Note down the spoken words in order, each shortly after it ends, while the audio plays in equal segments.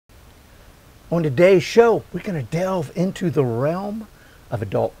On today's show, we're going to delve into the realm of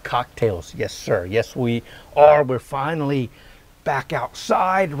adult cocktails. Yes, sir. Yes, we are. We're finally back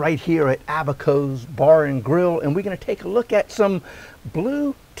outside right here at Abaco's Bar and Grill, and we're going to take a look at some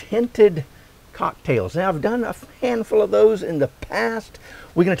blue tinted cocktails. Now, I've done a handful of those in the past.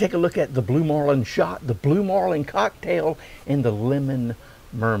 We're going to take a look at the Blue Marlin Shot, the Blue Marling Cocktail, and the Lemon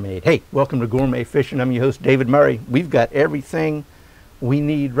Mermaid. Hey, welcome to Gourmet Fishing. I'm your host, David Murray. We've got everything we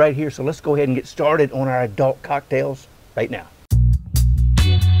need right here, so let's go ahead and get started on our adult cocktails right now.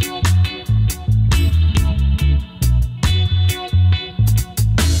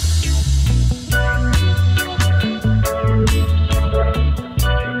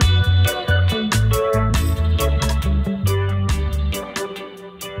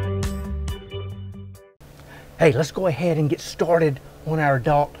 Hey, let's go ahead and get started on our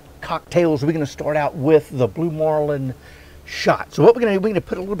adult cocktails. We're going to start out with the Blue Marlin Shot. So what we're going to do, we're going to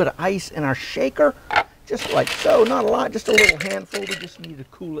put a little bit of ice in our shaker, just like so. Not a lot, just a little handful. We just need to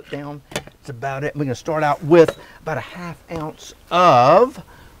cool it down. That's about it. We're going to start out with about a ½ ounce of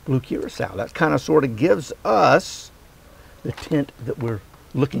blue curacao. That kind of sort of gives us the tint that we're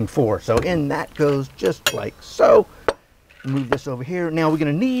looking for. So in that goes just like so. Move this over here. Now we're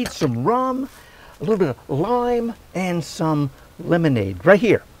going to need some rum, a little bit of lime, and some lemonade right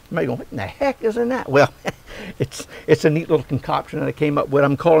here. You might go, what in the heck is in that? Well, it's a neat little concoction that I came up with.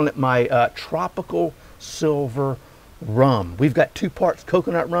 I'm calling it my tropical silver rum. We've got 2 parts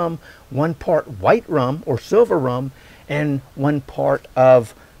coconut rum, 1 part white rum or silver rum, and 1 part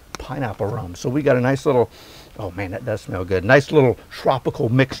of pineapple rum. So we got a nice little, oh man, that does smell good. Nice little tropical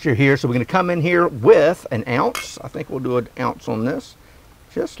mixture here. So we're going to come in here with an ounce. I think we'll do an ounce on this,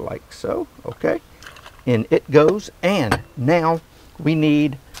 just like so. Okay. In it goes. And now we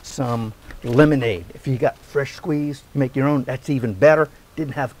need some lemonade. If you got fresh squeezed, make your own, that's even better.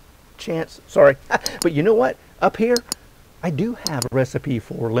 Didn't have a chance, sorry. But you know what? Up here, I do have a recipe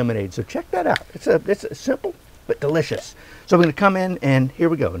for lemonade, so check that out. It's simple but delicious. So we're going to come in, and here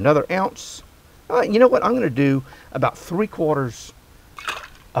we go. Another ounce. You know what? I'm going to do about 3/4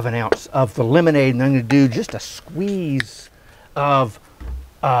 of an ounce of the lemonade, and I'm going to do just a squeeze of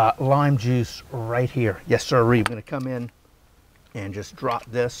lime juice right here. Yes, sir. We're going to come in and just drop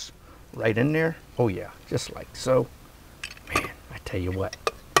this right in there. Oh yeah, just like so. Man, I tell you what,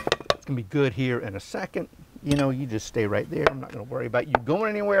 it's gonna be good here in a second. You know, you just stay right there. I'm not gonna worry about you going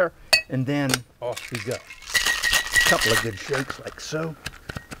anywhere. And then off we go. A couple of good shakes like so.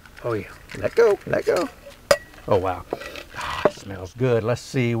 Oh yeah, let go, let go. Oh wow, it smells good. Let's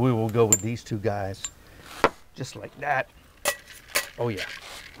see, we will go with these 2 guys. Just like that. Oh yeah,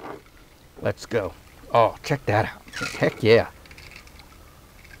 let's go. Oh, check that out. Heck yeah.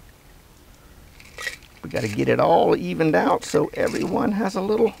 We got to get it all evened out so everyone has a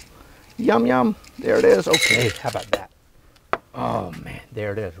little yum yum. There it is. Okay, how about that? Oh man,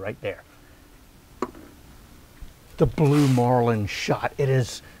 there it is right there. The Blue Marlin Shot. It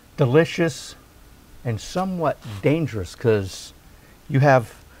is delicious and somewhat dangerous because you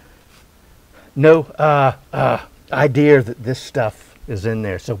have no idea that this stuff is in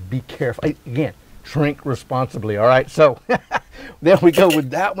there. So be careful. Again, drink responsibly. All right. So there we go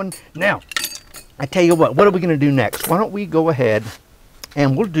with that one. Now, I tell you what are we going to do next? Why don't we go ahead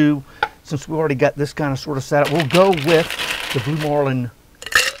and we'll do, since we already got this kind of sort of set up, we'll go with the Blue Marlin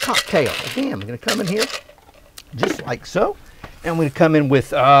Cocktail. Again, we're going to come in here just like so. And we're going to come in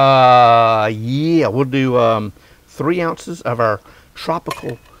with, yeah, we'll do 3 ounces of our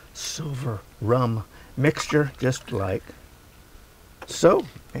tropical silver rum mixture, just like so.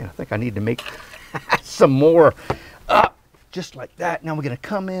 Man, I think I need to make some more up. Just like that. Now we're going to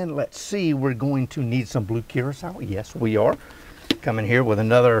come in. Let's see. We're going to need some blue curacao. Yes, we are. Come in here with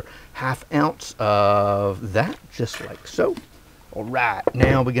another ½ ounce of that, just like so. All right.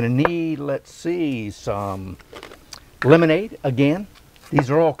 Now we're going to need, let's see, some lemonade again. These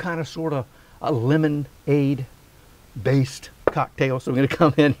are all kind of sort of a lemonade-based cocktail. So we're going to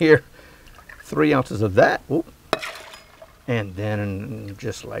come in here, 3 ounces of that. Oop. And then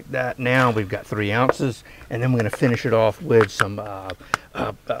just like that. Now we've got 3 ounces, and then we're going to finish it off with some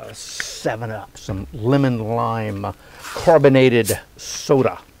 7-Up, some lemon lime carbonated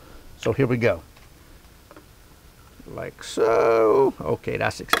soda. So here we go. Like so. Okay,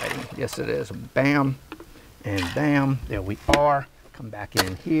 that's exciting. Yes, it is. Bam and bam. There we are. Come back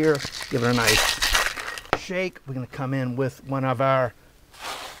in here. Give it a nice shake. We're going to come in with one of our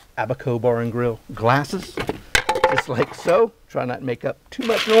Abaco Bar and Grill glasses. Just like so. Try not to make up too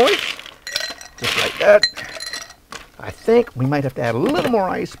much noise. Just like that. I think we might have to add a little more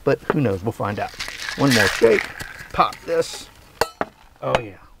ice, but who knows? We'll find out. One more shake. Pop this. Oh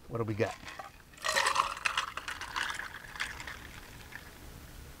yeah. What do we got?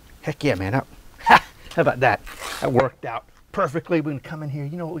 Heck yeah, man. How about that? That worked out perfectly. We're gonna come in here.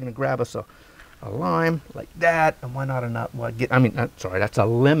 You know what? We're gonna grab us a lime like that, and why not a nut? Well, sorry, that's a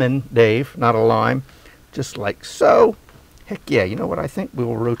lemon, Dave, not a lime. Just like so. Heck yeah, you know what? I think we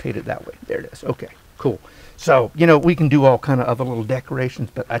will rotate it that way. There it is. Okay, cool. So, you know, we can do all kind of other little decorations,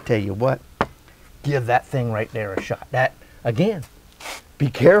 but I tell you what, give that thing right there a shot. That, again, be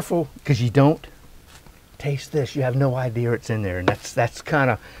careful, because you don't taste this. You have no idea it's in there, and that's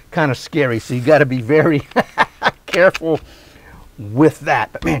kind of scary. So you got to be very careful with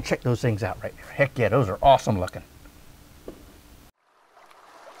that. But man, check those things out right there. Heck yeah, those are awesome looking.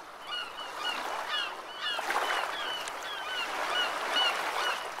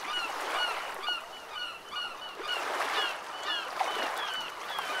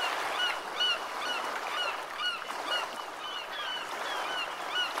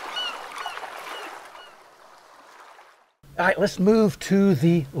 All right, let's move to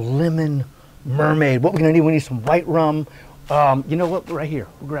the Lemon Mermaid. What we're gonna need, we need some white rum. You know what, right here,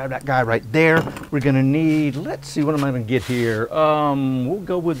 we'll grab that guy right there. We're gonna need, let's see, what am I gonna get here? We'll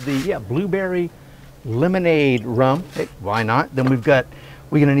go with the, blueberry lemonade rum. Hey, why not? Then we're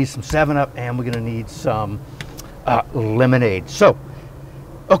gonna need some 7-Up, and we're gonna need some lemonade. So,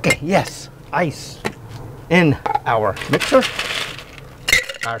 okay, yes, ice in our mixer,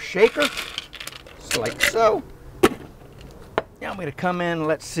 our shaker, just like so. Now I'm going to come in,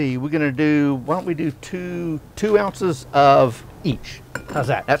 let's see, we're going to do, why don't we do two ounces of each? How's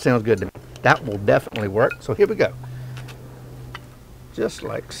that? That sounds good to me. That will definitely work. So here we go. Just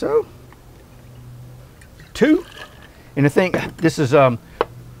like so. 2. And I think this is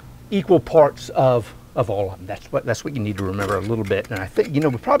equal parts of all of them. That's what you need to remember a little bit. And I think, you know,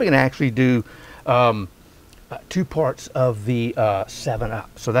 we're probably going to actually do 2 parts of the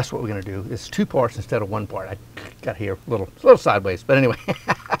 7-Up. So that's what we're going to do. It's 2 parts instead of 1 part. I got here a little sideways, but anyway.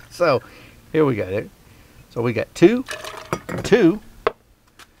 So here we go. So we got 2,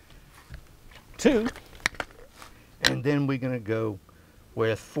 and then we're going to go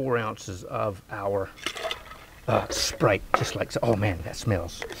with 4 ounces of our Sprite, just like so. Oh man, that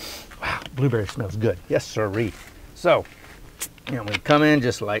smells, wow, blueberry smells good. Yes, sirree. So now I'm going to come in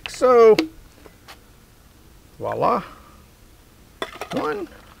just like so. Voila. 1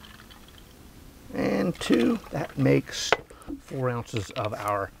 and 2. That makes 4 ounces of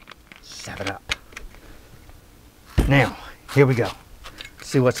our 7-Up. Now, here we go.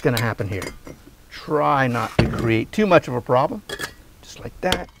 See what's going to happen here. Try not to create too much of a problem. Just like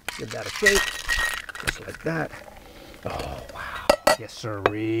that. Give that a shake. Just like that. Oh, wow. Yes,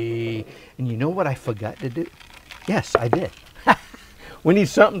 sirree. And you know what I forgot to do? Yes, I did. We need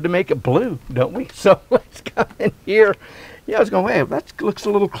something to make it blue, don't we? So let's come in here. Yeah, I was going, hey, that looks a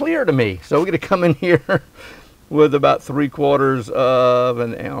little clear to me. So we're going to come in here with about 3/4 of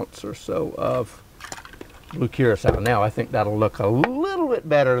an ounce or so of blue curacao. Now I think that'll look a little bit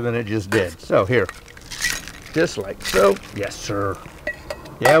better than it just did. So here, just like so. Yes, sir.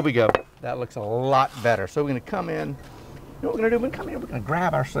 There we go. That looks a lot better. So we're going to come in. You know what we're going to do? We're going to come in. We're going to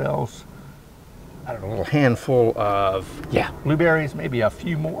grab ourselves, I don't know, a little handful of, blueberries, maybe a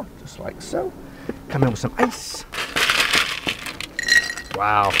few more, just like so. Come in with some ice.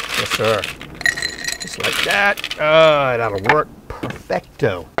 Wow, yes sir. Just like that. That'll work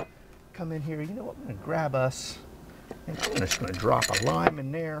perfecto. Come in here, you know what, I'm gonna grab us, and I'm just gonna drop a lime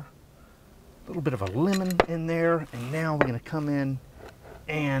in there, a little bit of a lemon in there, and now we're gonna come in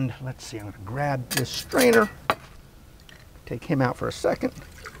and, let's see, I'm gonna grab this strainer, take him out for a second.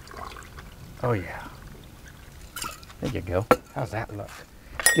 Oh yeah. There you go. How's that look?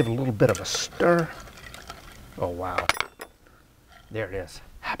 Give it a little bit of a stir. Oh wow. There it is.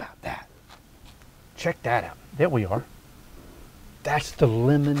 How about that? Check that out. There we are. That's the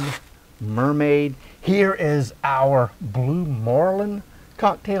Lemon Mermaid. Here is our Blue Marlin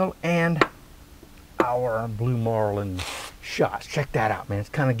Cocktail and our Blue Marlin Shots. Check that out, man.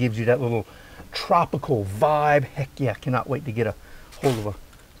 It kind of gives you that little tropical vibe. Heck yeah, cannot wait to get a hold of a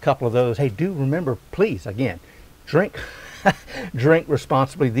couple of those. Hey, do remember, please, again, drink drink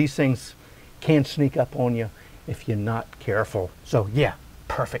responsibly. These things can sneak up on you if you're not careful. So yeah,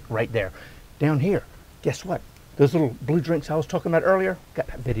 perfect right there. Down here, guess what? Those little blue drinks I was talking about earlier, got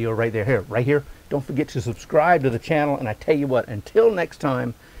that video right there, right here. Don't forget to subscribe to the channel, and I tell you what, until next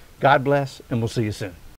time, God bless, and we'll see you soon.